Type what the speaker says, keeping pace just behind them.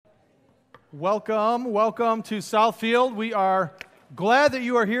Welcome to Southfield. We are glad that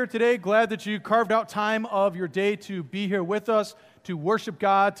you are here today, glad that you carved out time of your day to be here with us, to worship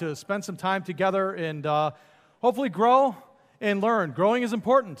God, to spend some time together, and hopefully grow and learn. Growing is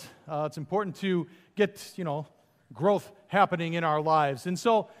important. It's important to get, growth happening in our lives. And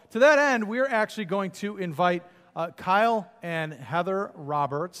so, to that end, we're actually going to invite Kyle and Heather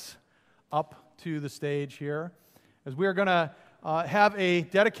Roberts up to the stage here, as we are going to have a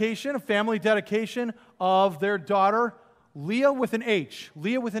dedication, a family dedication of their daughter, Leah with an H.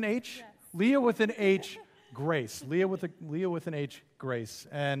 Leah with an H? Yes. Leah with an H, Grace. Leah with an H, Grace.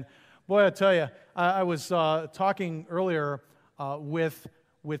 And boy, I tell you, I was talking earlier with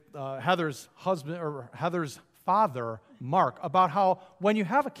Heather's husband, or Heather's father, Mark, about how when you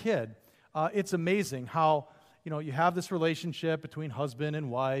have a kid, it's amazing how you have this relationship between husband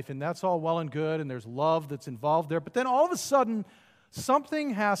and wife, and that's all well and good, and there's love that's involved there. But then all of a sudden,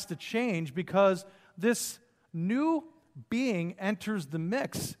 something has to change because this new being enters the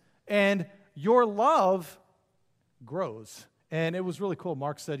mix, and your love grows. And it was really cool.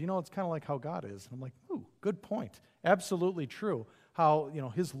 Mark said, it's kind of like how God is. And I'm like, ooh, good point. Absolutely true. How,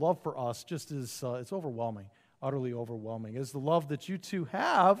 his love for us just is, it's overwhelming, utterly overwhelming. Is the love that you two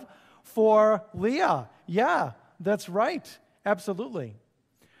have for Leah. Yeah, that's right. Absolutely.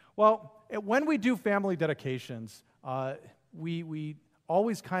 Well, when we do family dedications, we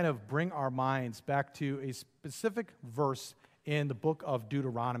always kind of bring our minds back to a specific verse in the book of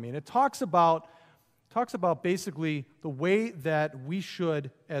Deuteronomy. And it talks about basically the way that we should,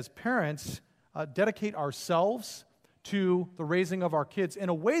 as parents, dedicate ourselves to the raising of our kids in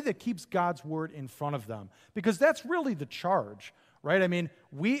a way that keeps God's word in front of them. Because that's really the charge. Right? I mean,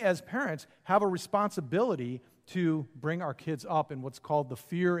 we as parents have a responsibility to bring our kids up in what's called the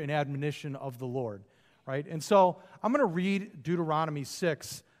fear and admonition of the Lord. Right? And so I'm going to read Deuteronomy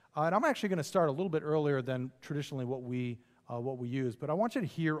 6, and I'm actually going to start a little bit earlier than traditionally what we use. But I want you to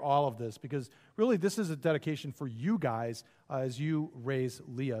hear all of this because really this is a dedication for you guys as you raise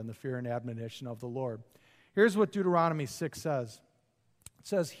Leah in the fear and admonition of the Lord. Here's what Deuteronomy 6 says. It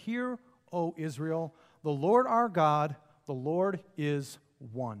says, "Hear, O Israel, the Lord our God, the Lord is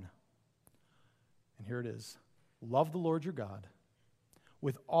one." And here it is. "Love the Lord your God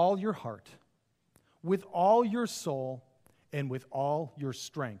with all your heart, with all your soul, and with all your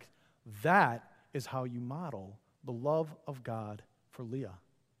strength." That is how you model the love of God for Leah.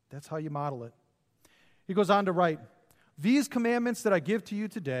 That's how you model it. He goes on to write, "These commandments that I give to you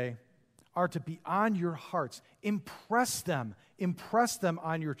today are to be on your hearts. Impress them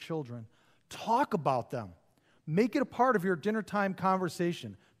on your children. Talk about them. Make it a part of your dinner time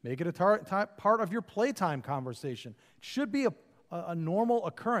conversation. Make it a part of your playtime conversation. It should be a normal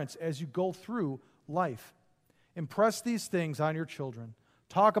occurrence as you go through life. Impress these things on your children.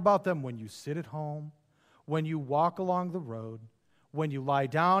 Talk about them when you sit at home, when you walk along the road, when you lie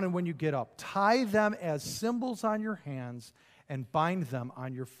down and when you get up. Tie them as symbols on your hands and bind them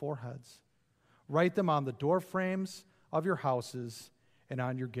on your foreheads. Write them on the door frames of your houses and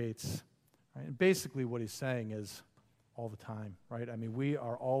on your gates." Right? And basically what he's saying is all the time, right? I mean, we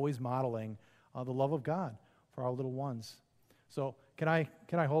are always modeling the love of God for our little ones. So can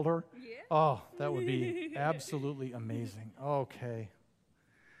I hold her? Yeah. Oh, that would be absolutely amazing. Okay.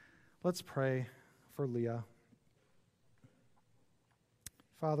 Let's pray for Leah.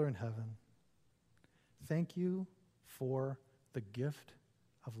 Father in heaven, thank you for the gift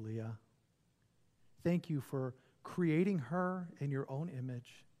of Leah. Thank you for creating her in your own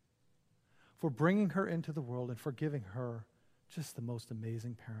image, for bringing her into the world and for giving her just the most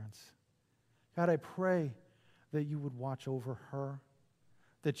amazing parents. God, I pray that you would watch over her,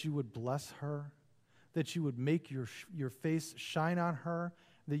 that you would bless her, that you would make your face shine on her,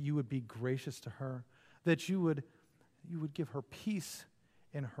 that you would be gracious to her, that you would give her peace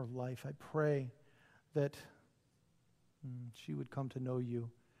in her life. I pray that she would come to know you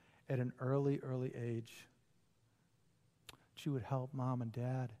at an early age. She would help mom and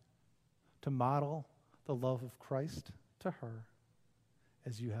dad to model the love of Christ to her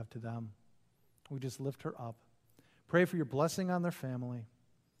as you have to them. We just lift her up. Pray for your blessing on their family,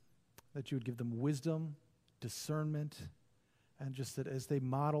 that you would give them wisdom, discernment, and just that as they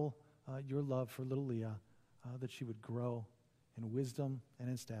model your love for little Leah, that she would grow in wisdom and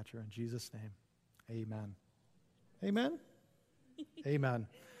in stature. In Jesus' name, amen. Amen? Amen.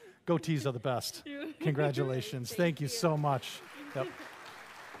 Goatees are the best. Congratulations. Thank you so much. Yep.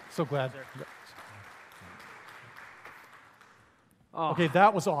 So glad. Oh. Okay,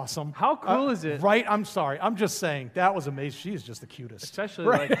 that was awesome. How cool is it? Right? I'm sorry. I'm just saying, that was amazing. She is just the cutest. Especially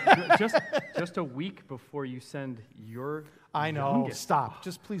right? like just a week before you send your I know. youngest. Stop.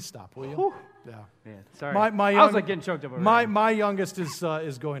 Just please stop, will you? Whew. Yeah. Man, sorry. My I was like getting choked up over that. my youngest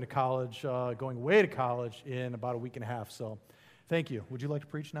is going to college, going away to college in about a week and a half. So, thank you. Would you like to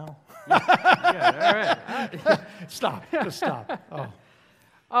preach now? Yeah, all right. Stop. Just stop. Oh.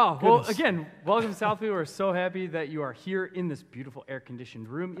 Oh, well, Goodness. again, welcome to Southfield. We're so happy that you are here in this beautiful air-conditioned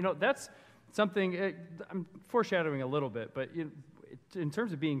room. You know, that's something, I'm foreshadowing a little bit, but in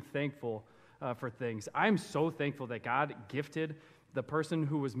terms of being thankful for things, I'm so thankful that God gifted the person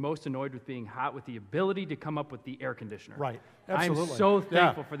who was most annoyed with being hot with the ability to come up with the air conditioner. Right. Absolutely. I'm so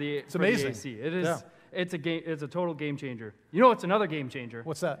thankful for the It's amazing. AC. It is. Yeah. It's a total game changer. You know what's another game changer?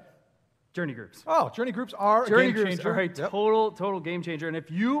 What's that? Journey groups. Oh, journey groups are Journey a game groups changer. are a Yep. total game changer. And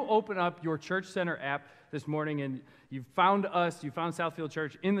if you open up your Church Center app this morning and you found us, you found Southfield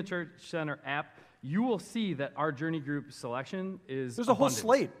Church in the Church Center app, you will see that our journey group selection is There's a whole abundant.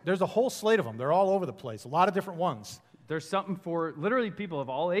 slate. There's a whole slate of them. They're all over the place. A lot of different ones. There's something for literally people of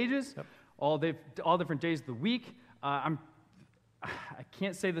all ages, Yep. all different days of the week. I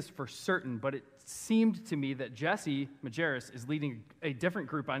can't say this for certain, but it seemed to me that Jesse Majerus is leading a different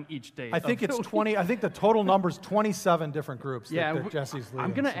group on each day. I think it's 20. I think the total number's 27 different groups that Jesse's leading.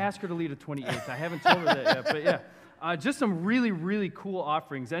 I'm going to so. ask her to lead a 28th. I haven't told her that yet, but yeah. Just some really, really cool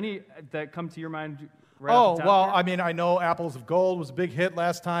offerings. Any that come to your mind right off the top well, here? I mean, I know Apples of Gold was a big hit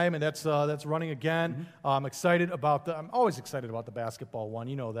last time, and that's running again. Mm-hmm. I'm always excited about the basketball one.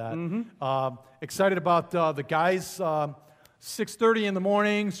 You know that. Mm-hmm. Excited about the guys. 6:30 in the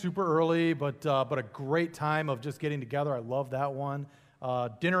morning, super early, but a great time of just getting together. I love that one.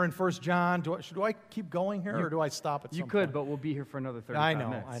 Dinner in 1 John. Do I keep going here, or do I stop at some You could, point? but we'll be here for another 35 I know.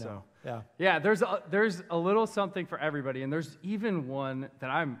 minutes. So. Yeah. Yeah, there's a little something for everybody, and there's even one that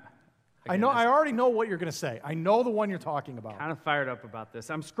I know. I already know what you're going to say. I know the one you're talking about. kind of fired up about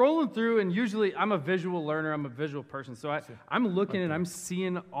this. I'm scrolling through, and usually I'm a visual learner. I'm a visual person, so I'm looking and I'm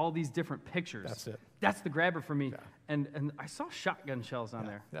seeing all these different pictures. That's it. That's the grabber for me. And I saw shotgun shells on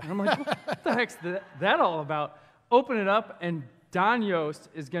there. And I'm like, what the heck's that all about? Open it up, and Don Yost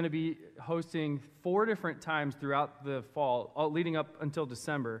is going to be hosting 4 different times throughout the fall, all leading up until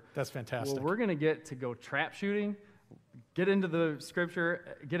December. That's fantastic. Well, we're going to get to go trap shooting, get into the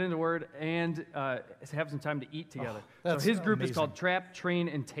scripture, get into word, and have some time to eat together. So that's his group is amazing. called Trap, Train,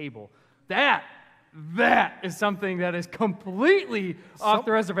 and Table. That is something that is completely off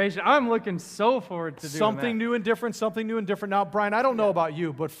the reservation. I'm looking so forward to doing Something that. new and different, something new and different. Now, Brian, I don't know about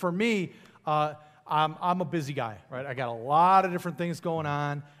you, but for me, I'm a busy guy, right? I got a lot of different things going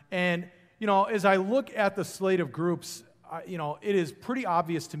on. And, as I look at the slate of groups, it is pretty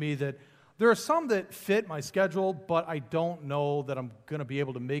obvious to me that there are some that fit my schedule, but I don't know that I'm going to be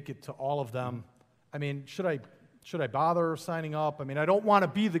able to make it to all of them. I mean, should I bother signing up? I mean, I don't want to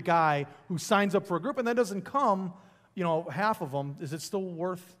be the guy who signs up for a group and then doesn't come, half of them. Is it still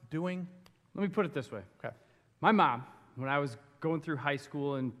worth doing? Let me put it this way. Okay. My mom, when I was going through high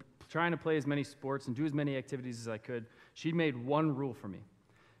school and trying to play as many sports and do as many activities as I could, she'd made one rule for me.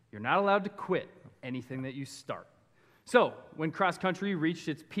 You're not allowed to quit anything that you start. So when cross country reached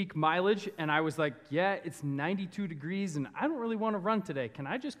its peak mileage and I was like, yeah, it's 92 degrees and I don't really want to run today. Can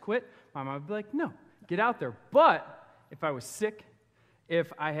I just quit? My mom would be like, no, get out there. But if I was sick,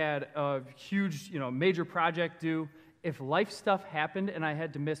 if I had a huge, major project due, if life stuff happened and I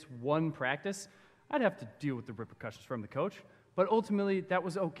had to miss one practice, I'd have to deal with the repercussions from the coach. But ultimately, that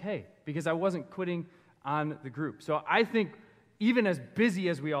was okay because I wasn't quitting on the group. So I think even as busy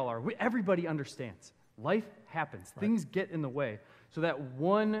as we all are, everybody understands. Life happens. Right. Things get in the way. So that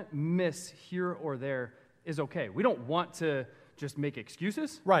one miss here or there is okay. We don't want to just make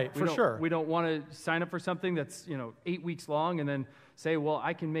excuses. Right, for sure. We don't want to sign up for something that's 8 weeks long and then say, well,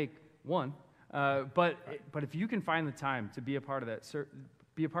 I can make one. But if you can find the time to be a part of that,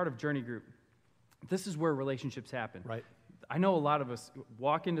 be a part of Journey Group, this is where relationships happen. Right. I know a lot of us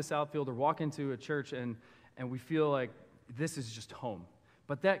walk into Southfield or walk into a church and we feel like this is just home.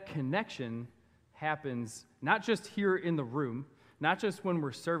 But that connection happens not just here in the room, not just when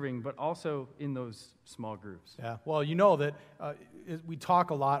we're serving, but also in those small groups. Yeah, well, you know that we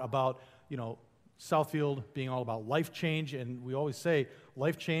talk a lot about, Southfield being all about life change, and we always say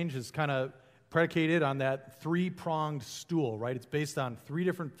life change is kind of predicated on that 3-pronged stool, right? It's based on 3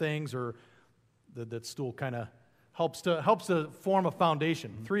 different things, or that stool kind of helps to form a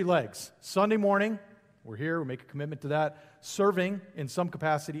foundation. 3 legs. Sunday morning, we're here, we make a commitment to that. Serving in some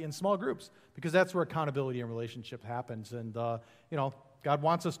capacity in small groups, because that's where accountability and relationship happens. And, God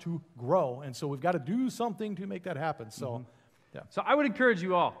wants us to grow, and so we've got to do something to make that happen. So, Yeah. So I would encourage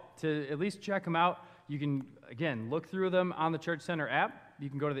you all to at least check them out. You can, again, look through them on the Church Center app. You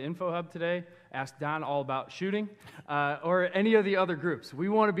can go to the Info Hub today, ask Don all about shooting, or any of the other groups. We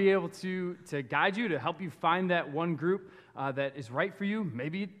want to be able to guide you, to help you find that one group that is right for you.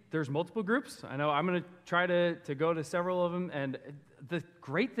 Maybe there's multiple groups. I know I'm going to try to go to several of them. And the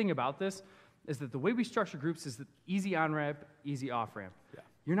great thing about this is that the way we structure groups is the easy on-ramp, easy off-ramp. Yeah.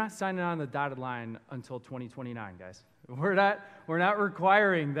 You're not signing on the dotted line until 2029, guys. We're not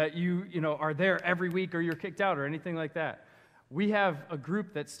requiring that you are there every week or you're kicked out or anything like that. We have a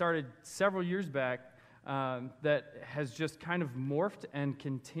group that started several years back that has just kind of morphed and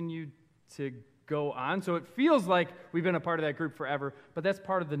continued to go on. So it feels like we've been a part of that group forever, but that's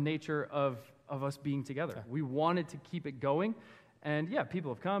part of the nature of us being together. Yeah. We wanted to keep it going. And yeah,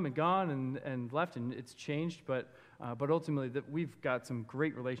 people have come and gone and left, and it's changed, but ultimately we've got some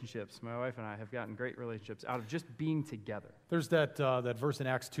great relationships. My wife and I have gotten great relationships out of just being together. There's that verse in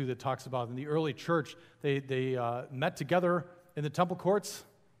Acts 2 that talks about in the early church, they met together in the temple courts.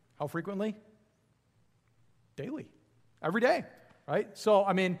 How frequently? Daily. Every day, right? So,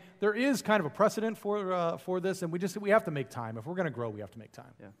 I mean, there is kind of a precedent for this, and we have to make time. If we're going to grow, we have to make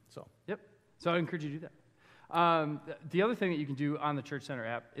time. Yeah. So. Yep. So I encourage you to do that. The other thing that you can do on the Church Center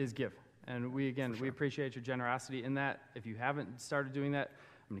app is give. And we appreciate your generosity in that. If you haven't started doing that,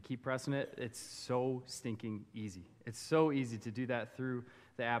 I'm going to keep pressing it. It's so stinking easy. It's so easy to do that through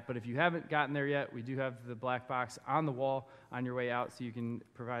the app. But if you haven't gotten there yet, we do have the black box on the wall on your way out, so you can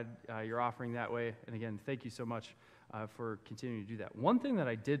provide your offering that way. And again, thank you so much for continuing to do that. One thing that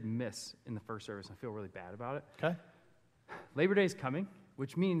I did miss in the first service, I feel really bad about it. Okay. Labor Day is coming,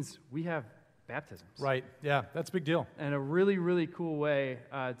 which means we have baptisms. Right. Yeah, that's a big deal. And a really, really cool way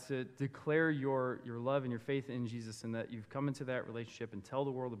to declare your love and your faith in Jesus, and that you've come into that relationship and tell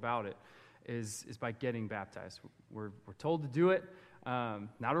the world about it is by getting baptized. We're told to do it. Not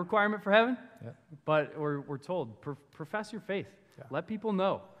a requirement for heaven, but we're told, profess your faith. Yeah. Let people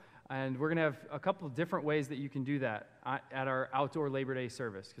know. And we're going to have a couple of different ways that you can do that at our outdoor Labor Day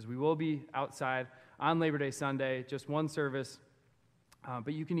service, because we will be outside on Labor Day Sunday, just one service.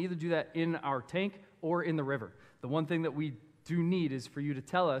 But you can either do that in our tank or in the river. The one thing that we do need is for you to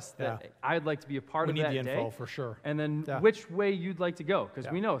tell us that I'd like to be a part of that day. We need the info for sure. And then which way you'd like to go. Because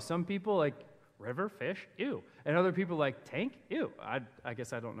we know some people like river, fish, ew. And other people like tank, ew. I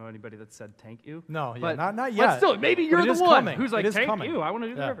guess I don't know anybody that said tank, ew. No, but, not yet. But still, maybe you're the one who's like, tank, coming. ew, I want to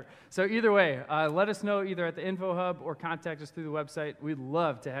do the river. So either way, let us know either at the Info Hub or contact us through the website. We'd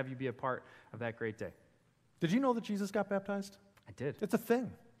love to have you be a part of that great day. Did you know that Jesus got baptized? I did. It's a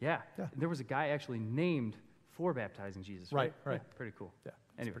thing. Yeah. There was a guy actually named for baptizing Jesus. Right. Yeah, pretty cool. Yeah.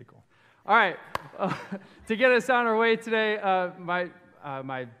 Anyway. Pretty cool. All right. To get us on our way today,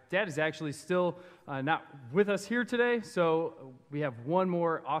 my dad is actually still not with us here today, so we have one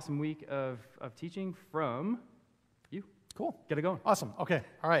more awesome week of teaching from you. Cool. Get it going. Awesome. Okay.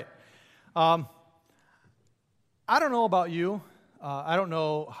 All right. I don't know about you. I don't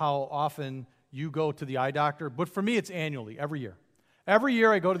know how often you go to the eye doctor, but for me, it's annually, every year. Every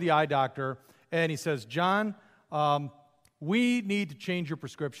year I go to the eye doctor, and he says, John, we need to change your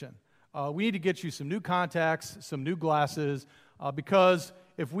prescription. We need to get you some new contacts, some new glasses, because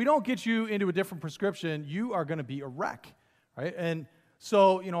if we don't get you into a different prescription, you are going to be a wreck, right? And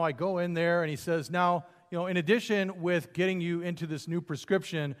so, I go in there, and he says, now, in addition with getting you into this new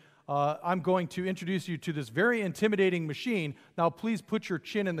prescription, I'm going to introduce you to this very intimidating machine. Now, please put your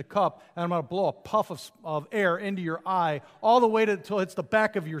chin in the cup, and I'm going to blow a puff of air into your eye all the way until it's the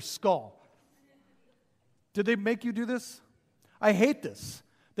back of your skull. Did they make you do this? I hate this.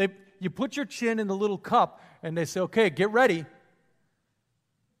 You put your chin in the little cup, and they say, okay, get ready.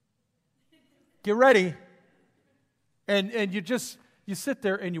 Get ready. And you sit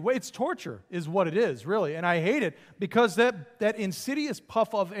there and you wait. It's torture is what it is, really. And I hate it because that insidious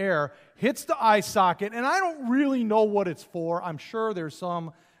puff of air hits the eye socket, and I don't really know what it's for. I'm sure there's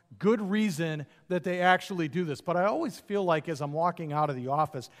some good reason that they actually do this. But I always feel like as I'm walking out of the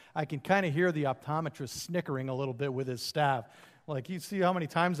office, I can kind of hear the optometrist snickering a little bit with his staff. Like, you see how many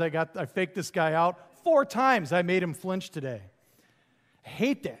times I faked this guy out? 4 times I made him flinch today.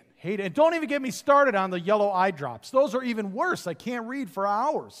 Hate that. Hate it. And don't even get me started on the yellow eye drops. Those are even worse. I can't read for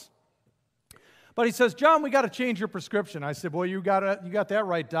hours. But he says, John, we got to change your prescription. I said, well, you got that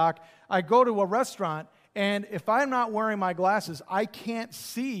right, Doc. I go to a restaurant, and if I'm not wearing my glasses, I can't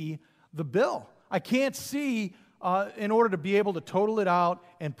see the bill. I can't see in order to be able to total it out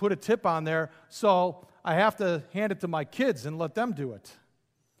and put a tip on there. So I have to hand it to my kids and let them do it.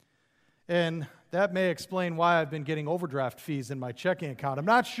 And that may explain why I've been getting overdraft fees in my checking account. I'm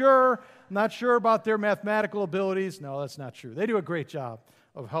not sure about their mathematical abilities. No, that's not true. They do a great job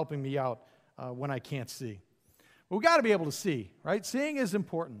of helping me out when I can't see. But we've got to be able to see, right? Seeing is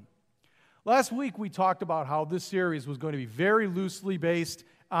important. Last week, we talked about how this series was going to be very loosely based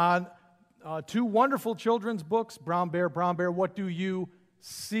on two wonderful children's books, Brown Bear, What Do You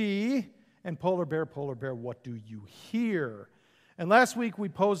See? And Polar Bear, What Do You Hear? And last week, we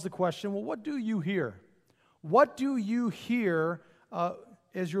posed the question, well, what do you hear? What do you hear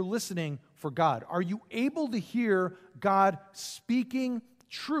as you're listening for God? Are you able to hear God speaking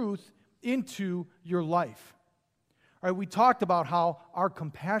truth into your life? All right, we talked about how our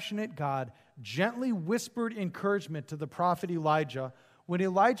compassionate God gently whispered encouragement to the prophet Elijah when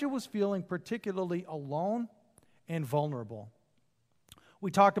Elijah was feeling particularly alone and vulnerable. We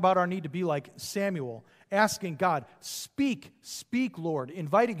talked about our need to be like Samuel, asking God, speak, Lord,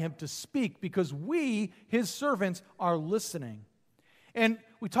 inviting him to speak because we, his servants, are listening. And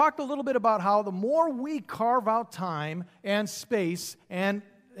we talked a little bit about how the more we carve out time and space and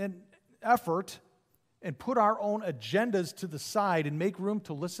effort and put our own agendas to the side and make room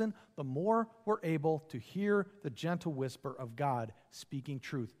to listen, the more we're able to hear the gentle whisper of God speaking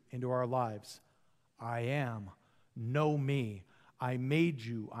truth into our lives. I am, know me, I made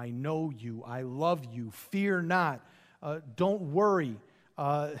you, I know you, I love you, fear not, don't worry,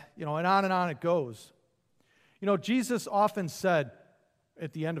 and on it goes. Jesus often said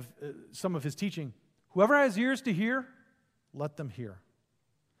at the end of some of his teaching, whoever has ears to hear, let them hear.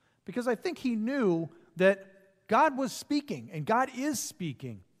 Because I think he knew that God was speaking, and God is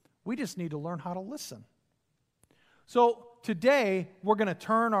speaking. We just need to learn how to listen. So today, we're going to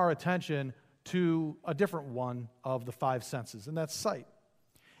turn our attention to a different one of the five senses, and that's sight.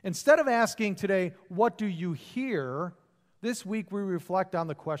 Instead of asking today, what do you hear? This week we reflect on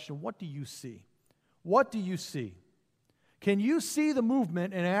the question, what do you see? What do you see? Can you see the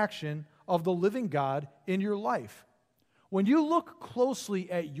movement and action of the living God in your life? When you look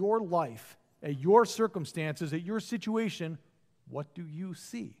closely at your life, at your circumstances, at your situation, what do you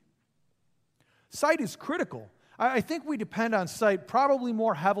see? Sight is critical. I think we depend on sight probably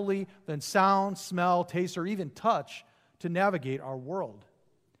more heavily than sound, smell, taste, or even touch to navigate our world.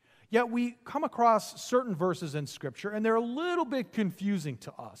 Yet we come across certain verses in Scripture, and they're a little bit confusing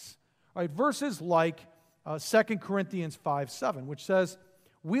to us. Right? Verses like 2 Corinthians 5:7, which says,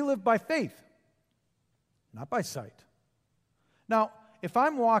 we live by faith, not by sight. Now, if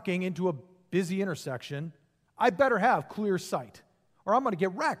I'm walking into a busy intersection, I better have clear sight, or I'm going to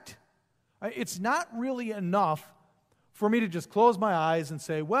get wrecked. It's not really enough for me to just close my eyes and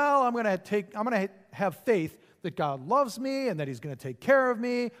say, well, I'm going to have faith that God loves me and that he's going to take care of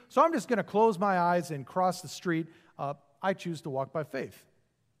me, so I'm just going to close my eyes and cross the street. I choose to walk by faith.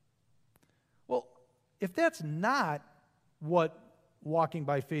 Well, if that's not what walking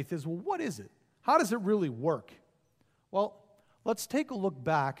by faith is, well, what is it? How does it really work? Well, let's take a look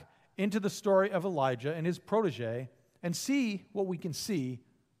back into the story of Elijah and his protege and see what we can see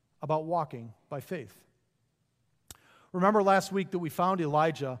about walking by faith. Remember last week that we found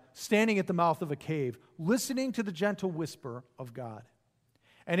Elijah standing at the mouth of a cave, listening to the gentle whisper of God.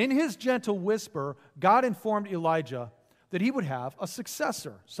 And in his gentle whisper, God informed Elijah that he would have a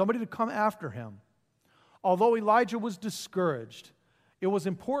successor, somebody to come after him. Although Elijah was discouraged, it was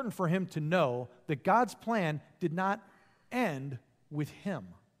important for him to know that God's plan did not end with him.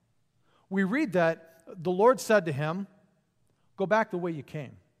 We read that the Lord said to him, go back the way you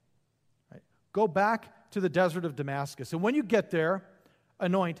came. Right? Go back to the desert of Damascus. And when you get there,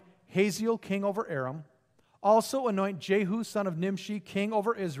 anoint Hazael king over Aram. Also anoint Jehu son of Nimshi king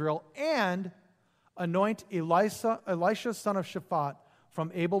over Israel. And anoint Elisha son of Shaphat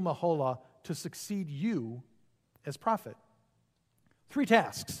from Abel Meholah to succeed you as prophet. 3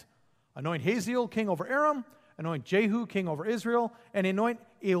 tasks. Anoint Hazael king over Aram. Anoint Jehu king over Israel. And anoint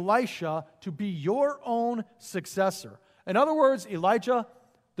Elisha to be your own successor. In other words, Elijah,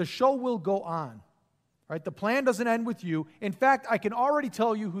 the show will go on. Right? The plan doesn't end with you. In fact, I can already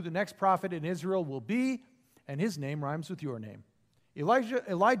tell you who the next prophet in Israel will be, and his name rhymes with your name.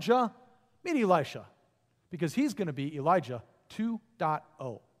 Elijah, meet Elisha, because he's going to be Elijah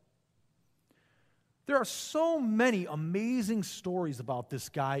 2.0. There are so many amazing stories about this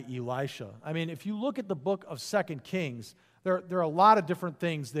guy, Elisha. I mean, if you look at the book of 2 Kings, there are a lot of different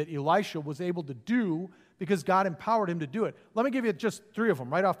things that Elisha was able to do because God empowered him to do it. Let me give you just 3 of them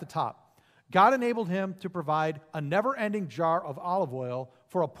right off the top. God enabled him to provide a never-ending jar of olive oil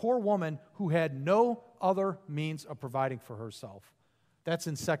for a poor woman who had no other means of providing for herself. That's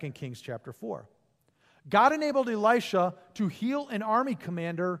in 2 Kings chapter 4. God enabled Elisha to heal an army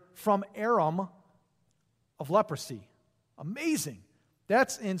commander from Aram of leprosy. Amazing.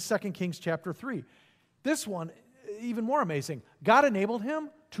 That's in 2 Kings chapter 3. This one, even more amazing. God enabled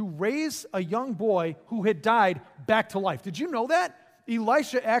him to raise a young boy who had died back to life. Did you know that?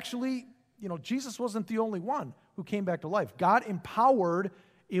 Elisha actually, Jesus wasn't the only one who came back to life. God empowered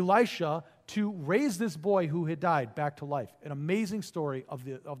Elisha to raise this boy who had died back to life. An amazing story of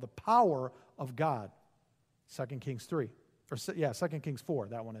the power of God. 2 Kings 3. 2 Kings 4,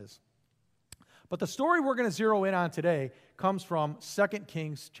 that one is. But the story we're going to zero in on today comes from 2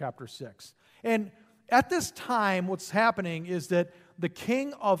 Kings chapter 6. And at this time, what's happening is that the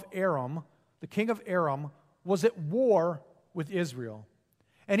king of Aram was at war with Israel.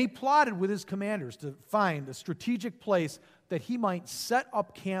 And he plotted with his commanders to find a strategic place that he might set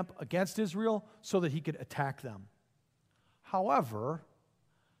up camp against Israel so that he could attack them. However,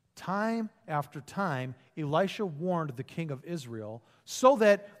 time after time, Elisha warned the king of Israel so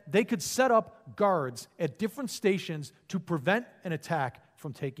that they could set up guards at different stations to prevent an attack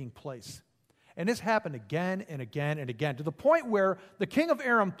from taking place. And this happened again and again and again, to the point where the king of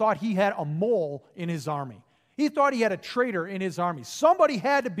Aram thought he had a mole in his army. He thought he had a traitor in his army. Somebody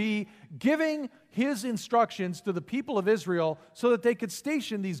had to be giving his instructions to the people of Israel so that they could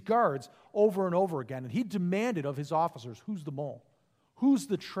station these guards over and over again. And he demanded of his officers, who's the mole? Who's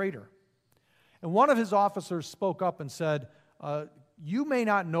the traitor? And one of his officers spoke up and said, you may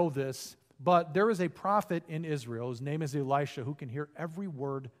not know this, but there is a prophet in Israel, his name is Elisha, who can hear every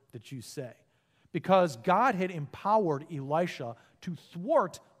word that you say. Because God had empowered Elisha to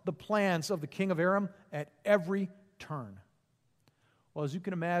thwart the plans of the king of Aram at every turn. Well, as you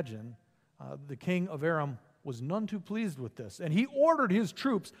can imagine, the king of Aram was none too pleased with this, and he ordered his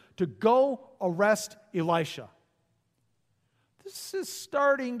troops to go arrest Elisha. This is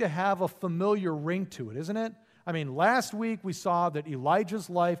starting to have a familiar ring to it, isn't it? I mean, last week we saw that Elijah's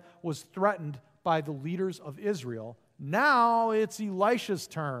life was threatened by the leaders of Israel. Now it's Elisha's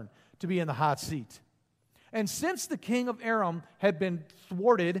turn to be in the hot seat. And since the king of Aram had been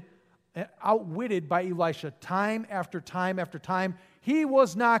thwarted, outwitted by Elisha time after time after time, he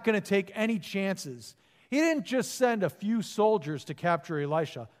was not going to take any chances. He didn't just send a few soldiers to capture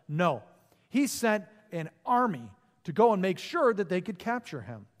Elisha. No, he sent an army to go and make sure that they could capture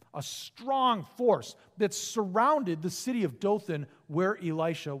him. A strong force that surrounded the city of Dothan where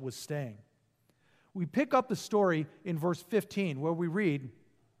Elisha was staying. We pick up the story in verse 15 where we read,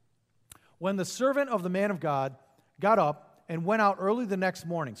 when the servant of the man of God got up and went out early the next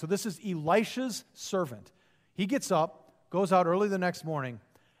morning. So this is Elisha's servant. He gets up, goes out early the next morning.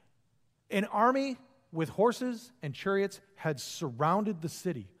 An army with horses and chariots had surrounded the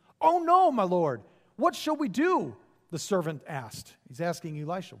city. Oh no, my lord, what shall we do? The servant asked. He's asking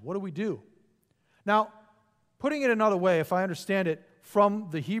Elisha, what do we do? Now, putting it another way, if I understand it from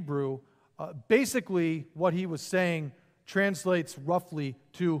the Hebrew, basically what he was saying translates roughly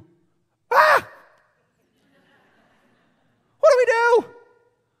to, what do we do?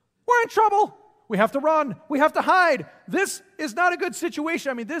 We're in trouble. We have to run. We have to hide. This is not a good situation.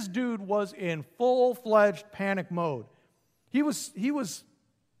 I mean, this dude was in full-fledged panic mode. He was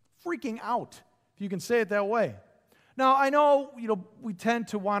freaking out, if you can say it that way. Now, I know, we tend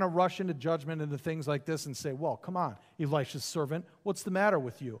to want to rush into judgment into things like this and say, well, come on, Elisha's servant, what's the matter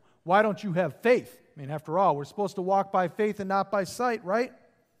with you? Why don't you have faith? I mean, after all, we're supposed to walk by faith and not by sight, right?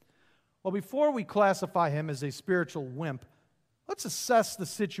 Well, before we classify him as a spiritual wimp, let's assess the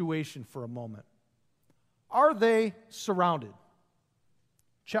situation for a moment. Are they surrounded?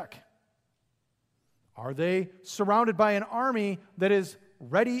 Check. Are they surrounded by an army that is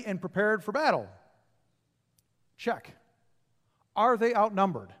ready and prepared for battle? Check. Are they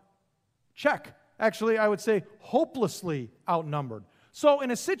outnumbered? Check. Actually, I would say hopelessly outnumbered. So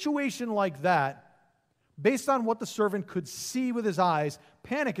in a situation like that, based on what the servant could see with his eyes,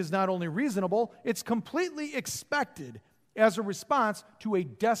 panic is not only reasonable, it's completely expected as a response to a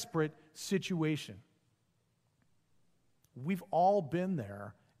desperate situation. We've all been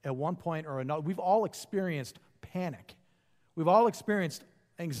there at one point or another. We've all experienced panic. We've all experienced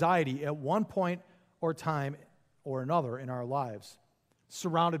anxiety at one point or time or another in our lives,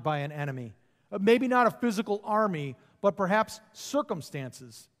 surrounded by an enemy. Maybe not a physical army, but perhaps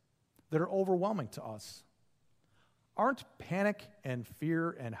circumstances that are overwhelming to us. Aren't panic and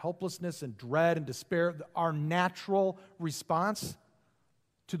fear and helplessness and dread and despair our natural response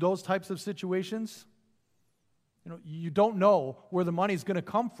to those types of situations? You don't know where the money's going to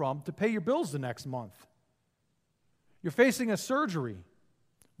come from to pay your bills the next month. You're facing a surgery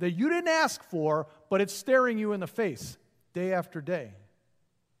that you didn't ask for, but it's staring you in the face day after day.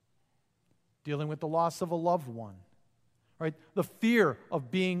 Dealing with the loss of a loved one, right? The fear of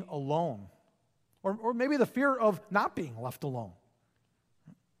being alone, Or maybe the fear of not being left alone.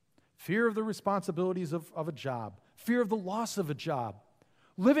 Fear of the responsibilities of a job. Fear of the loss of a job.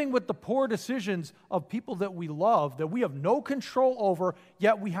 Living with the poor decisions of people that we love, that we have no control over,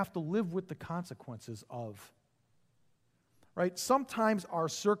 yet we have to live with the consequences of. Right? Sometimes our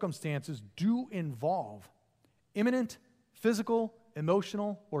circumstances do involve imminent physical,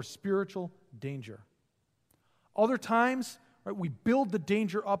 emotional, or spiritual danger. Other times, right, we build the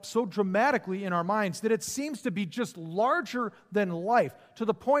danger up so dramatically in our minds that it seems to be just larger than life, to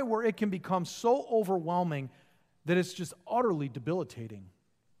the point where it can become so overwhelming that it's just utterly debilitating.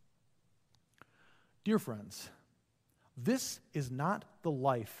 Dear friends, this is not the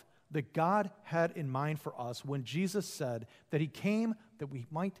life that God had in mind for us when Jesus said that He came that we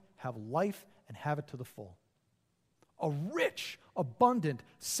might have life and have it to the full. A rich, abundant,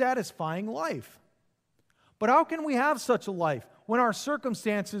 satisfying life. But how can we have such a life when our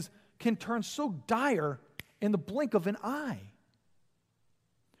circumstances can turn so dire in the blink of an eye?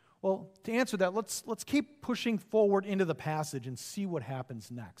 Well, to answer that, let's keep pushing forward into the passage and see what happens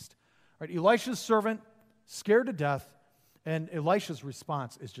next. Right, Elisha's servant, scared to death, and Elisha's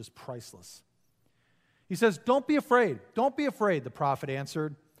response is just priceless. He says, "Don't be afraid. Don't be afraid," the prophet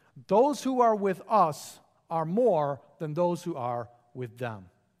answered. "Those who are with us are more than those who are with them."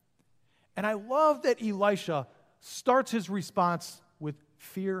 And I love that Elisha starts his response with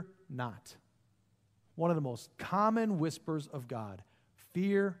 "fear not." One of the most common whispers of God.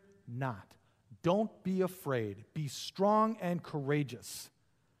 Fear not. Don't be afraid. Be strong and courageous.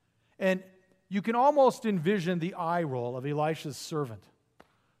 And you can almost envision the eye roll of Elisha's servant.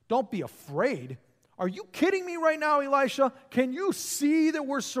 Don't be afraid. Are you kidding me right now, Elisha? Can you see that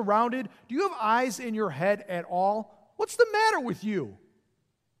we're surrounded? Do you have eyes in your head at all? What's the matter with you?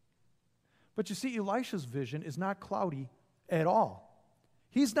 But you see, Elisha's vision is not cloudy at all.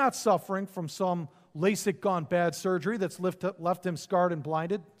 He's not suffering from some LASIK gone bad surgery that's left him scarred and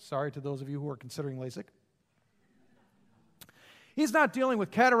blinded. Sorry to those of you who are considering LASIK. He's not dealing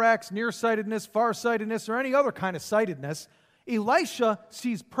with cataracts, nearsightedness, farsightedness, or any other kind of sightedness. Elisha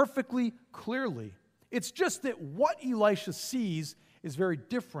sees perfectly clearly. It's just that what Elisha sees is very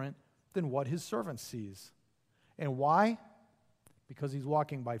different than what his servant sees. And why? Because he's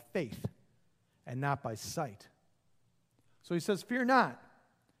walking by faith and not by sight. So he says, "Fear not,"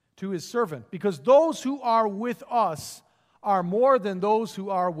 to his servant, because those who are with us are more than those who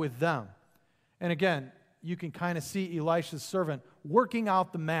are with them. And again, you can kind of see Elisha's servant working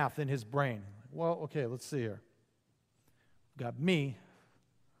out the math in his brain. Well, okay, let's see here. Got me,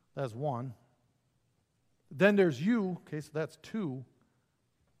 that's 1. Then there's you, okay, so that's 2.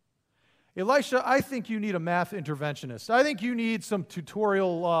 Elisha, I think you need a math interventionist. I think you need some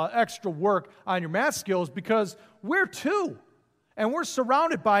tutorial extra work on your math skills, because we're 2, and we're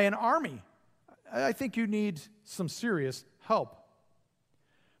surrounded by an army. I think you need some serious help.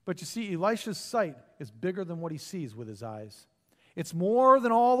 But you see, Elisha's sight is bigger than what he sees with his eyes. It's more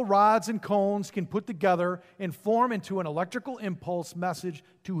than all the rods and cones can put together and form into an electrical impulse message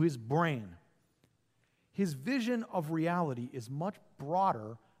to his brain. His vision of reality is much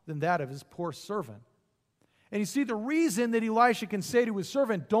broader than that of his poor servant. And you see, the reason that Elisha can say to his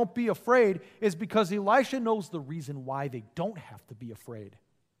servant, "Don't be afraid," is because Elisha knows the reason why they don't have to be afraid.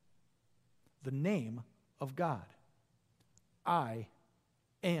 The name of God. I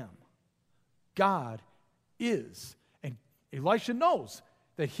am. God is. And Elisha knows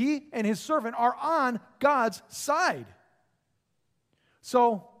that he and his servant are on God's side.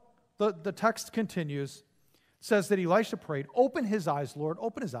 So the text continues. It says that Elisha prayed, "Open his eyes, Lord,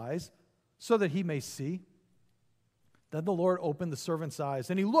 open his eyes, so that he may see." Then the Lord opened the servant's eyes,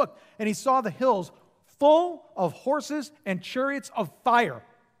 and he looked, and he saw the hills full of horses and chariots of fire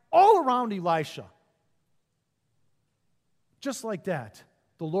all around Elisha. Just like that,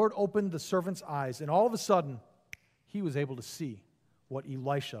 the Lord opened the servant's eyes, and all of a sudden, he was able to see what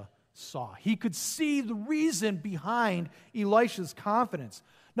Elisha saw. He could see the reason behind Elisha's confidence.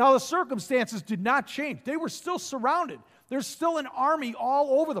 Now, the circumstances did not change. They were still surrounded. There's still an army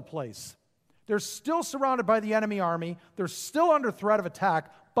all over the place. They're still surrounded by the enemy army. They're still under threat of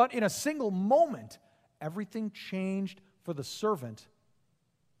attack. But in a single moment, everything changed for the servant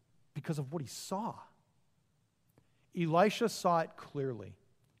because of what he saw. Elisha saw it clearly.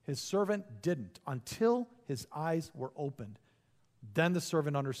 His servant didn't until his eyes were opened. Then the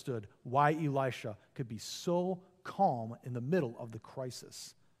servant understood why Elisha could be so calm in the middle of the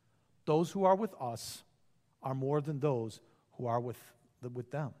crisis. Those who are with us are more than those who are with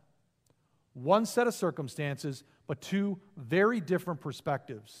them. One set of circumstances, but 2 very different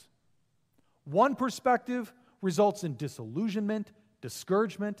perspectives. One perspective results in disillusionment,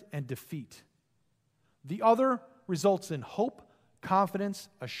 discouragement, and defeat. The other results in hope, confidence,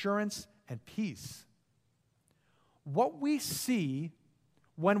 assurance, and peace. What we see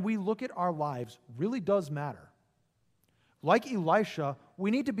when we look at our lives really does matter. Like Elisha, we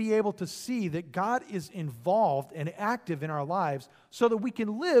need to be able to see that God is involved and active in our lives so that we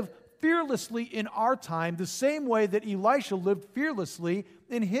can live fearlessly in our time the same way that Elisha lived fearlessly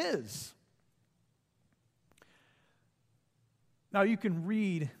in his. Now you can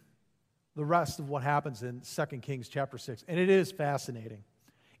read the rest of what happens in 2 Kings chapter 6, and it is fascinating.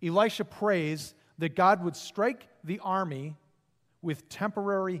 Elisha prays that God would strike the army with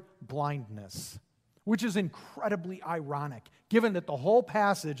temporary blindness, which is incredibly ironic, given that the whole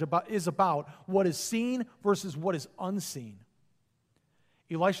passage is about what is seen versus what is unseen.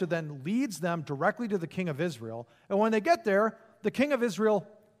 Elisha then leads them directly to the king of Israel, and when they get there, the king of Israel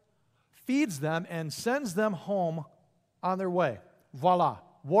feeds them and sends them home on their way. Voila,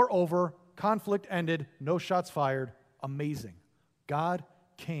 war over, conflict ended, no shots fired. Amazing. God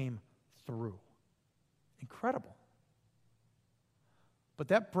came through. Incredible. But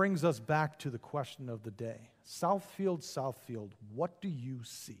that brings us back to the question of the day. Southfield, what do you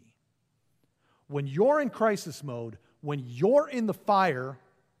see? When you're in crisis mode, when you're in the fire,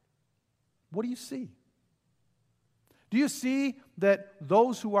 what do you see? Do you see that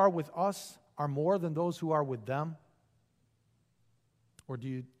those who are with us are more than those who are with them? Or do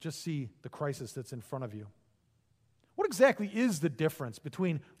you just see the crisis that's in front of you? What exactly is the difference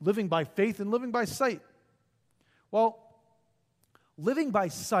between living by faith and living by sight? Well, living by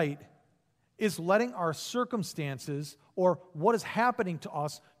sight is letting our circumstances or what is happening to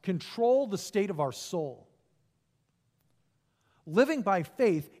us control the state of our soul. Living by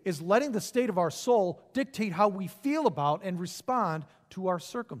faith is letting the state of our soul dictate how we feel about and respond to our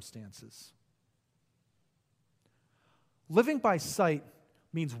circumstances. Living by sight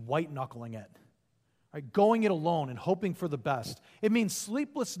means white-knuckling it, right? Going it alone and hoping for the best. It means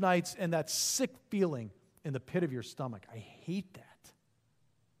sleepless nights and that sick feeling in the pit of your stomach. I hate that.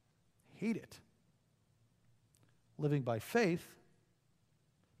 Hate it. Living by faith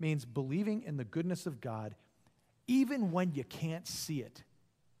means believing in the goodness of God even when you can't see it.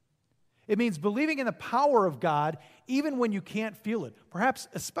 It means believing in the power of God even when you can't feel it, perhaps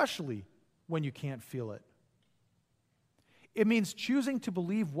especially when you can't feel it. It means choosing to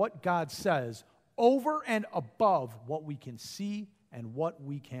believe what God says over and above what we can see and what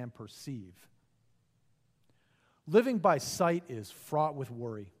we can perceive. Living by sight is fraught with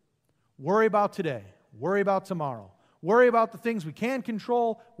worry. Worry about today, worry about tomorrow, worry about the things we can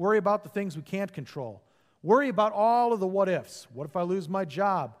control, worry about the things we can't control. Worry about all of the what ifs. What if I lose my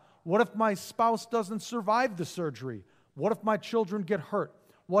job? What if my spouse doesn't survive the surgery? What if my children get hurt?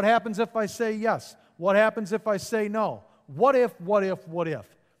 What happens if I say yes? What happens if I say no? What if?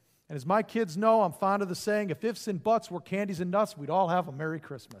 And as my kids know, I'm fond of the saying, if ifs and buts were candies and nuts, we'd all have a Merry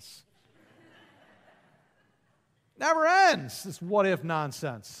Christmas. Never ends, this what if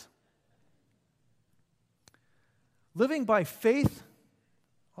nonsense. Living by faith,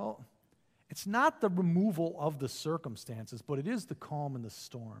 well, it's not the removal of the circumstances, but it is the calm in the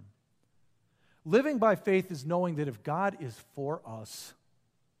storm. Living by faith is knowing that if God is for us,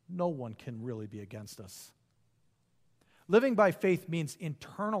 no one can really be against us. Living by faith means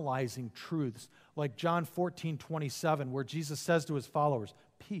internalizing truths like John 14:27, where Jesus says to his followers,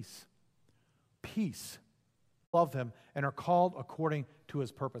 peace, peace. Love him and are called according to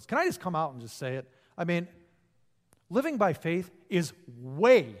his purpose. Can I just come out and just say it? I mean, living by faith is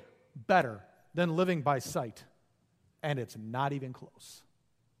way better than living by sight. And it's not even close.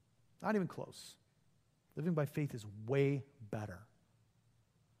 Not even close. Living by faith is way better.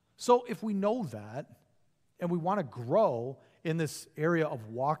 So if we know that, and we want to grow in this area of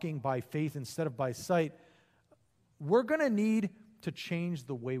walking by faith instead of by sight, we're going to need to change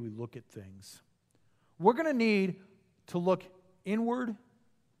the way we look at things. We're going to need to look inward,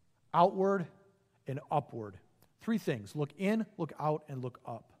 outward, and upward. Three things: look in, look out, and look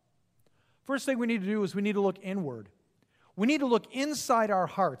up. First thing we need to do is we need to look inward. We need to look inside our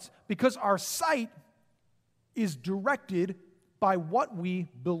hearts because our sight is directed by what we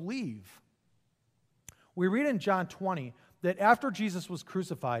believe. We read in John 20 that after Jesus was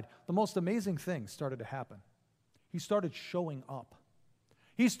crucified, the most amazing thing started to happen. He started showing up.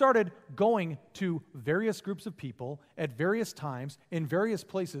 He started going to various groups of people at various times in various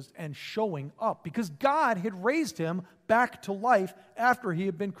places and showing up because God had raised him back to life after he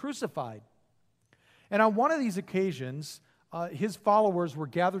had been crucified. And on one of these occasions, his followers were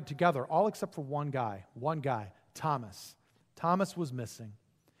gathered together, all except for one guy, Thomas. Thomas was missing.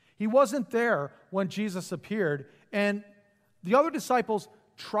 He wasn't there when Jesus appeared, and the other disciples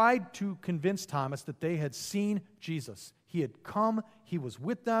tried to convince Thomas that they had seen Jesus. He had come, he was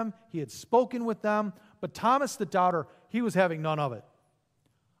with them, he had spoken with them, but Thomas the doubter, he was having none of it.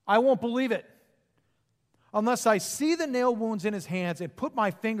 I won't believe it unless I see the nail wounds in his hands and put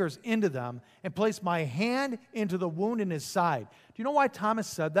my fingers into them and place my hand into the wound in his side. Do you know why Thomas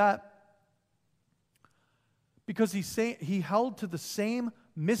said that? Because he held to the same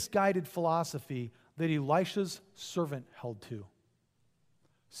misguided philosophy that Elisha's servant held to.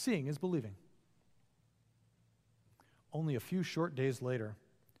 Seeing is believing. Only a few short days later,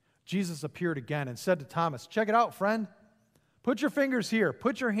 Jesus appeared again and said to Thomas, check it out, friend. Put your fingers here.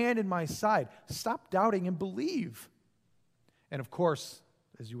 Put your hand in my side. Stop doubting and believe. And of course,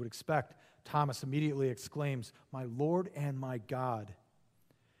 as you would expect, Thomas immediately exclaims, my Lord and my God.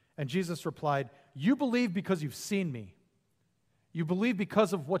 And Jesus replied, you believe because you've seen me. You believe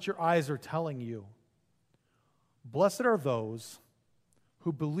because of what your eyes are telling you. Blessed are those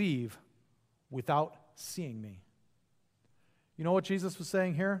who believe without seeing me. You know what Jesus was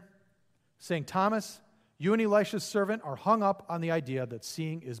saying here? Saying, Thomas, you and Elisha's servant are hung up on the idea that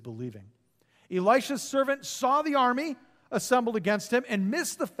seeing is believing. Elisha's servant saw the army assembled against him and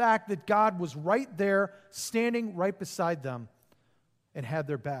missed the fact that God was right there, standing right beside them and had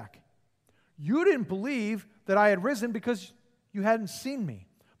their back. You didn't believe that I had risen because you hadn't seen me.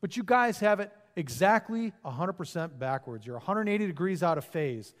 But you guys have it exactly 100% backwards. You're 180 degrees out of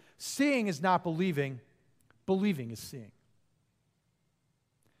phase. Seeing is not believing. Believing is seeing.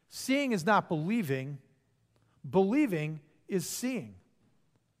 Seeing is not believing. Believing is seeing.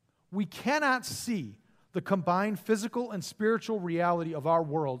 We cannot see the combined physical and spiritual reality of our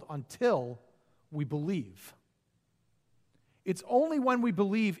world until we believe. It's only when we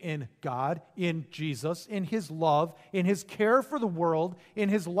believe in God, in Jesus, in His love, in His care for the world, in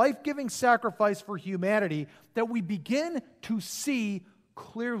His life-giving sacrifice for humanity, that we begin to see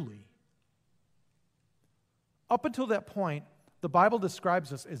clearly. Up until that point, the Bible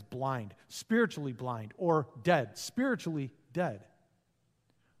describes us as blind, spiritually blind, or dead, spiritually dead.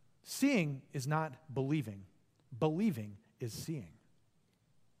 Seeing is not believing. Believing is seeing.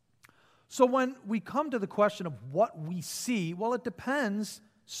 So when we come to the question of what we see, well, it depends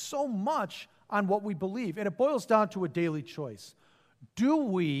so much on what we believe. And it boils down to a daily choice. Do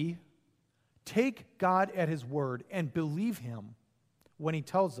we take God at His word and believe Him when He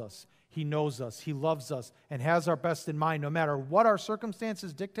tells us He knows us, He loves us, and has our best in mind no matter what our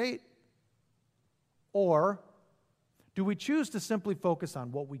circumstances dictate? Or do we choose to simply focus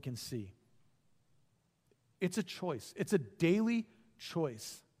on what we can see? It's a choice. It's a daily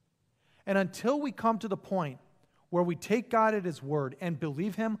choice. And until we come to the point where we take God at His word and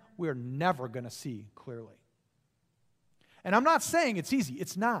believe Him, we're never going to see clearly. And I'm not saying it's easy.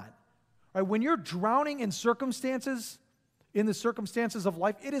 It's not. Right? When you're drowning in the circumstances of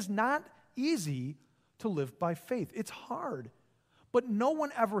life, it is not easy to live by faith. It's hard. But no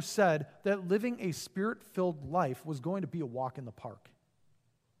one ever said that living a Spirit-filled life was going to be a walk in the park.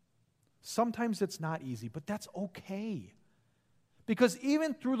 Sometimes it's not easy, but that's okay. Because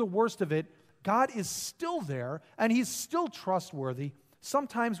even through the worst of it, God is still there, and He's still trustworthy.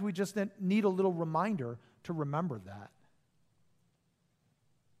 Sometimes we just need a little reminder to remember that.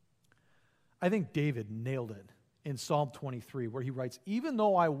 I think David nailed it in Psalm 23, where he writes, even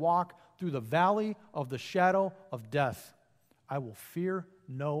though I walk through the valley of the shadow of death, I will fear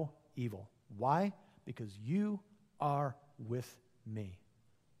no evil. Why? Because you are with me.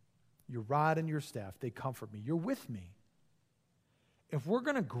 Your rod and your staff, they comfort me. You're with me. If we're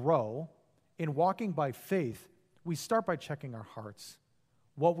going to grow in walking by faith, we start by checking our hearts,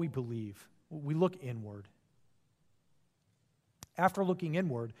 what we believe. We look inward. After looking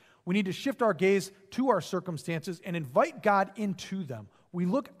inward, we need to shift our gaze to our circumstances and invite God into them. We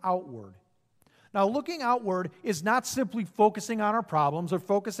look outward. Now, looking outward is not simply focusing on our problems or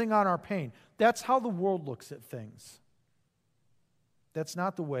focusing on our pain. That's how the world looks at things. That's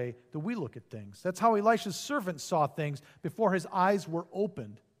not the way that we look at things. That's how Elisha's servant saw things before his eyes were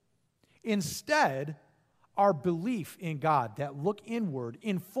opened. Instead, our belief in God, that look inward,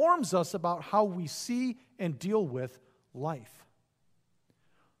 informs us about how we see and deal with life.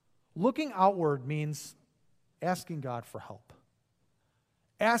 Looking outward means asking God for help,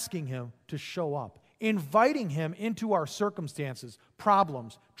 asking Him to show up, inviting Him into our circumstances,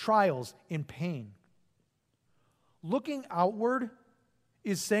 problems, trials, and pain. Looking outward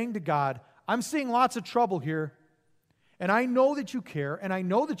is saying to God, I'm seeing lots of trouble here, and I know that you care, and I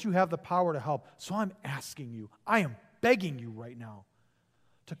know that you have the power to help, so I'm asking you, I am begging you right now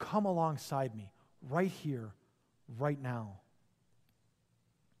to come alongside me right here, right now.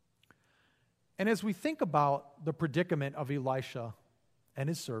 And as we think about the predicament of Elisha and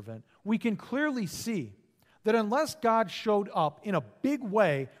his servant, we can clearly see that unless God showed up in a big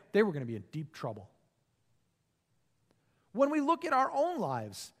way, they were going to be in deep trouble. When we look at our own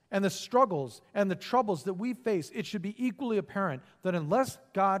lives and the struggles and the troubles that we face, it should be equally apparent that unless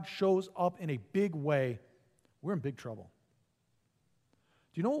God shows up in a big way, we're in big trouble.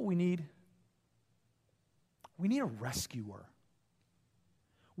 Do you know what we need? We need a rescuer.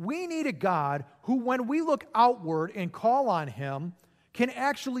 We need a God who, when we look outward and call on him, can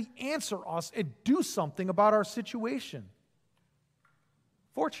actually answer us and do something about our situation.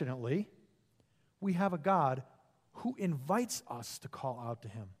 Fortunately, we have a God who invites us to call out to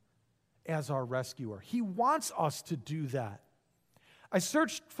him as our rescuer. He wants us to do that. I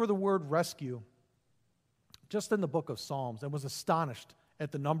searched for the word rescue just in the book of Psalms and was astonished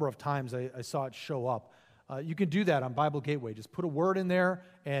at the number of times I saw it show up. You can do that on Bible Gateway. Just put a word in there,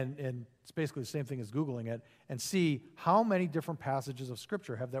 and it's basically the same thing as Googling it, and see how many different passages of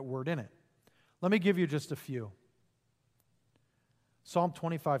Scripture have that word in it. Let me give you just a few. Psalm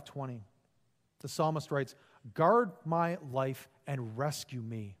 25:20. The psalmist writes, "Guard my life and rescue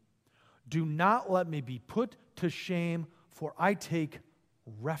me. Do not let me be put to shame, for I take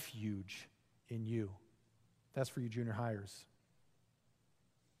refuge in you." That's for you junior hires.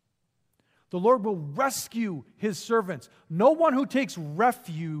 The Lord will rescue his servants. No one who takes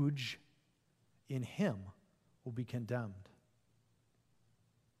refuge in him will be condemned.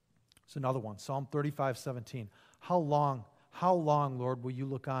 It's another one, Psalm 35:17. How long, Lord, will you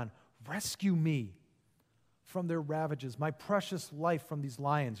look on? Rescue me from their ravages, my precious life from these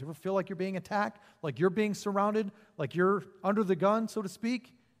lions. You ever feel like you're being attacked? Like you're being surrounded? Like you're under the gun, so to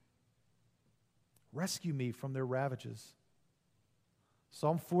speak? Rescue me from their ravages.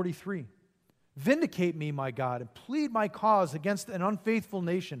 Psalm 43. Vindicate me, my God, and plead my cause against an unfaithful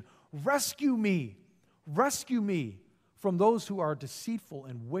nation. Rescue me from those who are deceitful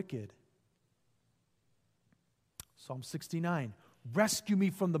and wicked. Psalm 69. Rescue me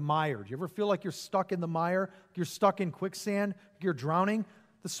from the mire. Do you ever feel like you're stuck in the mire? You're stuck in quicksand? You're drowning?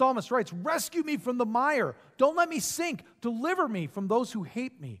 The psalmist writes, rescue me from the mire. Don't let me sink. Deliver me from those who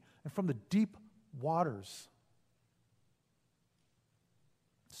hate me and from the deep waters.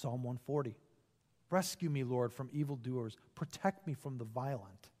 Psalm 140. Rescue me, Lord, from evildoers. Protect me from the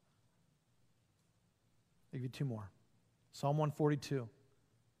violent. I'll give you two more. Psalm 142.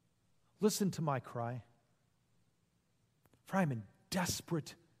 Listen to my cry, for I am in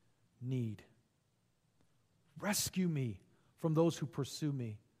desperate need. Rescue me from those who pursue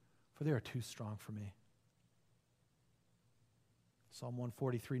me, for they are too strong for me. Psalm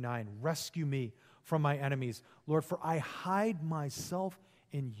 143:9. Rescue me from my enemies, Lord, for I hide myself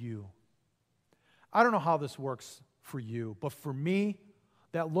in you. I don't know how this works for you, but for me,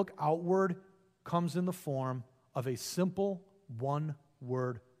 that look outward comes in the form of a simple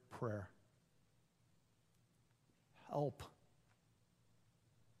one-word prayer. Help.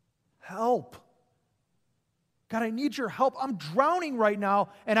 Help. God, I need your help. I'm drowning right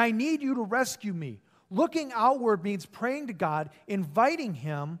now, and I need you to rescue me. Looking outward means praying to God, inviting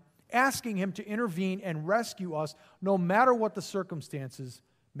him, asking him to intervene and rescue us, no matter what the circumstances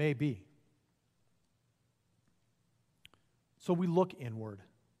may be. So we look inward.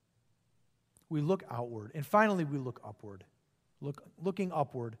 We look outward. And finally, we look upward. Looking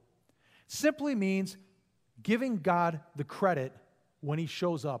upward simply means giving God the credit when he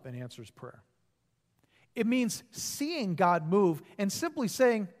shows up and answers prayer. It means seeing God move and simply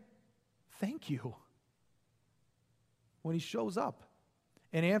saying, thank you, when he shows up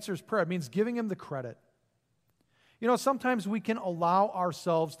and answers prayer. It means giving him the credit. You know, sometimes we can allow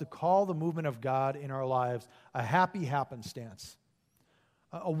ourselves to call the movement of God in our lives a happy happenstance,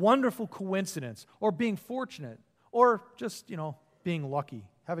 a wonderful coincidence, or being fortunate, or just, being lucky,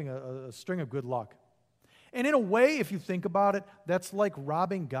 having a string of good luck. And in a way, if you think about it, that's like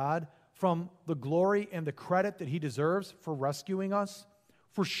robbing God from the glory and the credit that he deserves for rescuing us,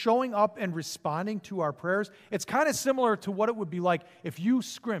 for showing up and responding to our prayers. It's kind of similar to what it would be like if you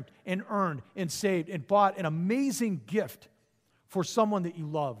scrimped and earned and saved and bought an amazing gift for someone that you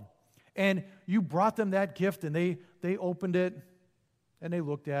love. And you brought them that gift, and they opened it, and they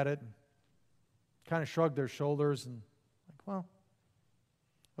looked at it, and kind of shrugged their shoulders, and like, well,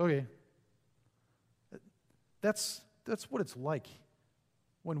 okay. That's what it's like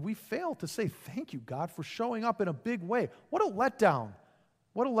when we fail to say thank you, God, for showing up in a big way. What a letdown.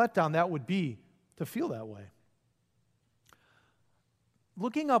 What a letdown that would be to feel that way.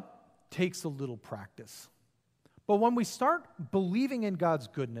 Looking up takes a little practice. But when we start believing in God's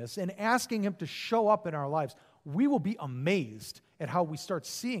goodness and asking him to show up in our lives, we will be amazed at how we start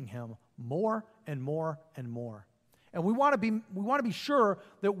seeing him more and more and more. And we want to be sure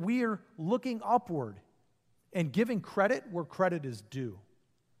that we're looking upward and giving credit where credit is due.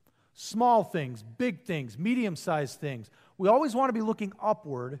 Small things, big things, medium-sized things. We always want to be looking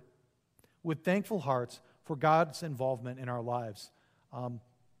upward with thankful hearts for God's involvement in our lives. I'll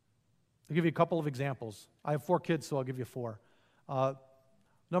give you a couple of examples. I have 4 kids, so I'll give you 4.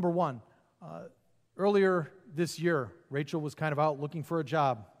 Number 1, earlier this year, Rachel was kind of out looking for a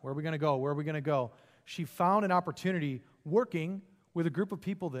job. Where are we going to go? Where are we going to go? She found an opportunity working with a group of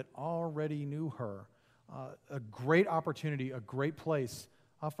people that already knew her. A great opportunity, a great place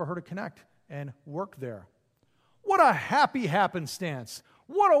for her to connect and work there. What a happy happenstance.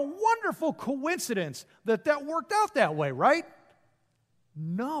 What a wonderful coincidence that worked out that way, right?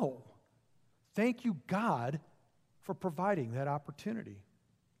 No. Thank you, God, for providing that opportunity.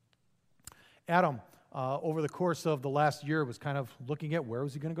 Adam, over the course of the last year, was kind of looking at where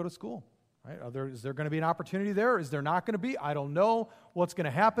was he going to go to school. Right? Is there going to be an opportunity there? Is there not going to be? I don't know what's going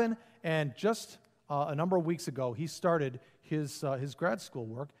to happen. And just a number of weeks ago, he started his grad school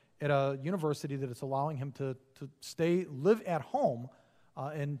work at a university that is allowing him to live at home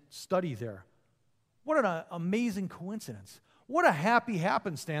and study there. What an amazing coincidence. What a happy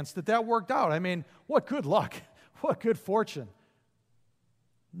happenstance that worked out. I mean, what good luck. What good fortune.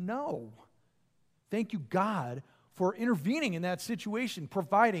 No. Thank you, God, for intervening in that situation,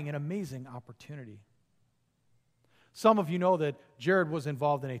 providing an amazing opportunity. Some of you know that Jared was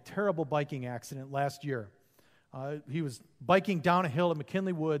involved in a terrible biking accident last year. He was biking down a hill at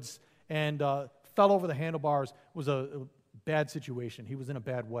McKinley Woods and fell over the handlebars. It was a bad situation. He was in a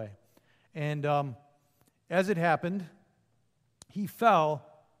bad way. And as it happened, he fell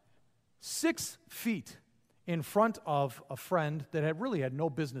 6 feet in front of a friend that had no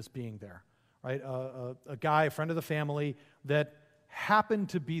business being there. Right, a guy, a friend of the family that happened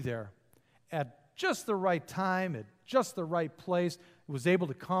to be there at just the right time, at just the right place, was able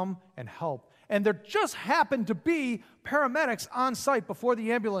to come and help. And there just happened to be paramedics on site before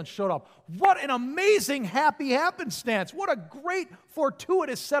the ambulance showed up. What an amazing, happy happenstance. What a great,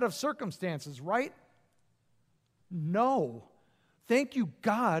 fortuitous set of circumstances, right? No. Thank you,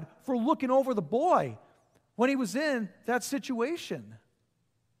 God, for looking over the boy when he was in that situation.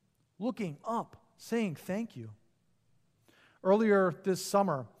 Looking up, saying thank you. Earlier this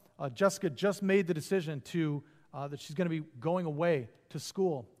summer, Jessica just made the decision that she's going to be going away to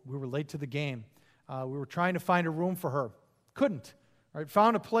school. We were late to the game. We were trying to find a room for her. Couldn't. Right?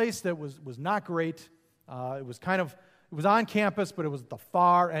 Found a place that was not great. It was on campus, but it was at the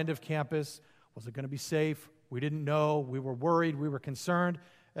far end of campus. Was it going to be safe? We didn't know. We were worried. We were concerned.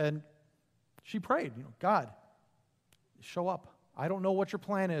 And she prayed, God, show up. I don't know what your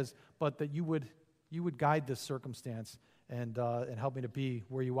plan is, but that you would guide this circumstance and help me to be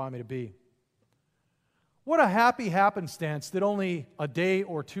where you want me to be. What a happy happenstance that only a day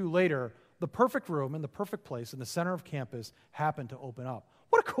or 2 later, the perfect room in the perfect place in the center of campus happened to open up.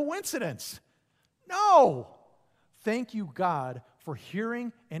 What a coincidence! No! Thank you, God, for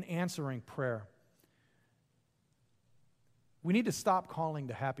hearing and answering prayer. We need to stop calling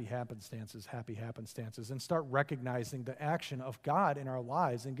the happy happenstances and start recognizing the action of God in our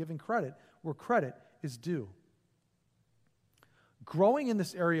lives and giving credit where credit is due. Growing in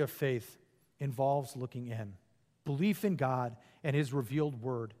this area of faith involves looking in, belief in God and His revealed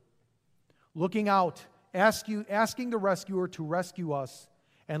word. Looking out, asking the rescuer to rescue us,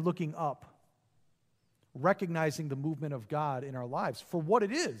 and looking up, recognizing the movement of God in our lives for what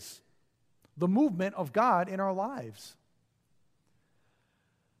it is, the movement of God in our lives.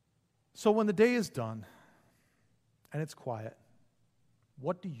 So when the day is done and it's quiet,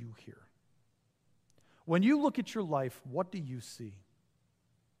 what do you hear? When you look at your life, what do you see?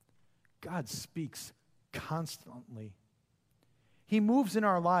 God speaks constantly. He moves in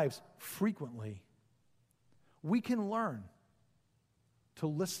our lives frequently. We can learn to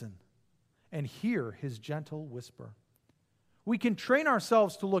listen and hear His gentle whisper. We can train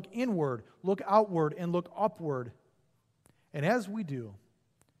ourselves to look inward, look outward, and look upward. And as we do,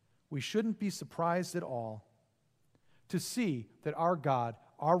 we shouldn't be surprised at all to see that our God,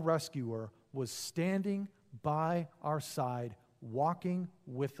 our rescuer, was standing by our side, walking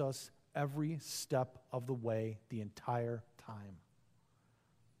with us every step of the way, the entire time.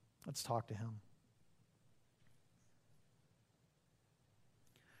 Let's talk to Him.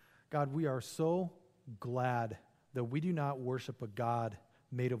 God, we are so glad that we do not worship a God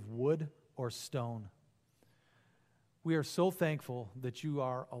made of wood or stone. We are so thankful that you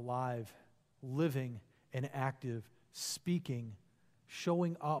are alive, living, and active, speaking,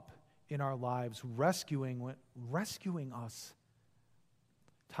 showing up in our lives, rescuing us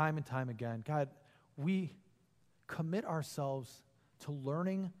time and time again. God, we commit ourselves to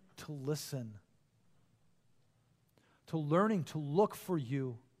learning to listen, to learning to look for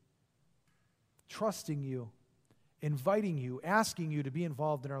you, trusting you, inviting you, asking you to be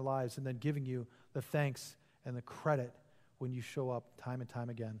involved in our lives, and then giving you the thanks and the credit when you show up time and time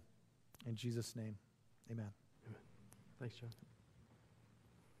again. In Jesus' name, amen. Thanks, John.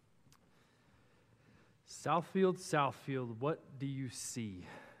 Southfield, what do you see?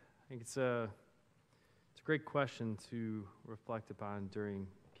 I think it's a great question to reflect upon during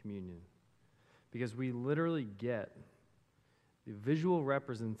communion, because we literally get the visual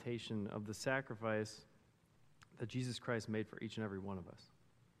representation of the sacrifice that Jesus Christ made for each and every one of us.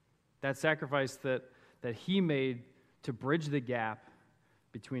 That sacrifice that he made to bridge the gap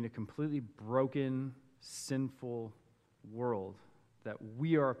between a completely broken, sinful world that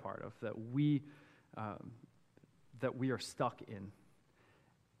we are a part of, that we are stuck in,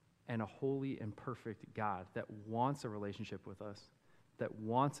 and a holy and perfect God that wants a relationship with us, that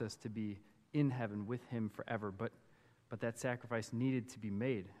wants us to be in heaven with him forever, but that sacrifice needed to be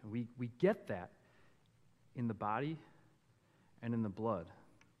made. We get that in the body and in the blood.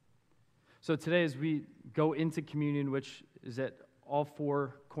 So today, as we go into communion, which is at all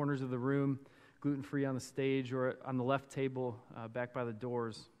four corners of the room, gluten-free on the stage or on the left table back by the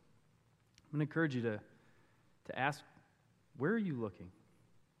doors, I'm going to encourage you to ask, where are you looking?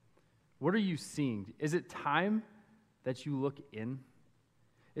 What are you seeing? Is it time that you look in?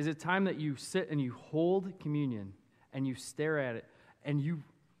 Is it time that you sit and you hold communion and you stare at it and you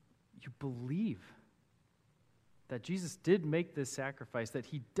believe that Jesus did make this sacrifice, that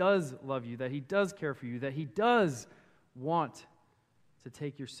he does love you, that he does care for you, that he does want to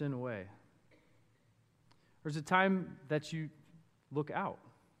take your sin away? Or is it time that you look out?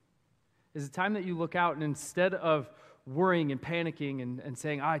 Is it time that you look out and instead of worrying and panicking and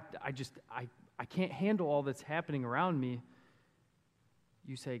saying, I can't handle all that's happening around me,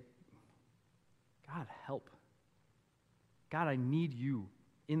 you say, God, help. God, I need you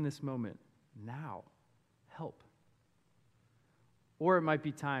in this moment now. Help. Or it might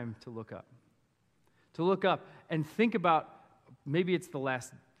be time to look up. To look up and think about, maybe it's the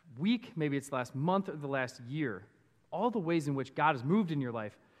last week, maybe it's the last month or the last year, all the ways in which God has moved in your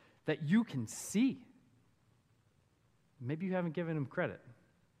life that you can see. Maybe you haven't given him credit.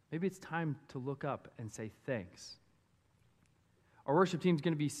 Maybe it's time to look up and say thanks. Our worship team is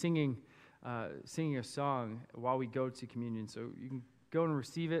going to be singing a song while we go to communion, so you can go and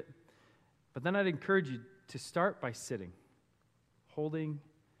receive it. But then I'd encourage you to start by sitting, holding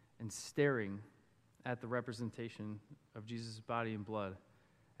and staring at the representation of Jesus' body and blood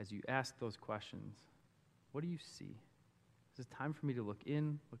as you ask those questions. What do you see? Is it time for me to look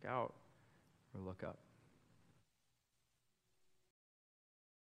in, look out, or look up?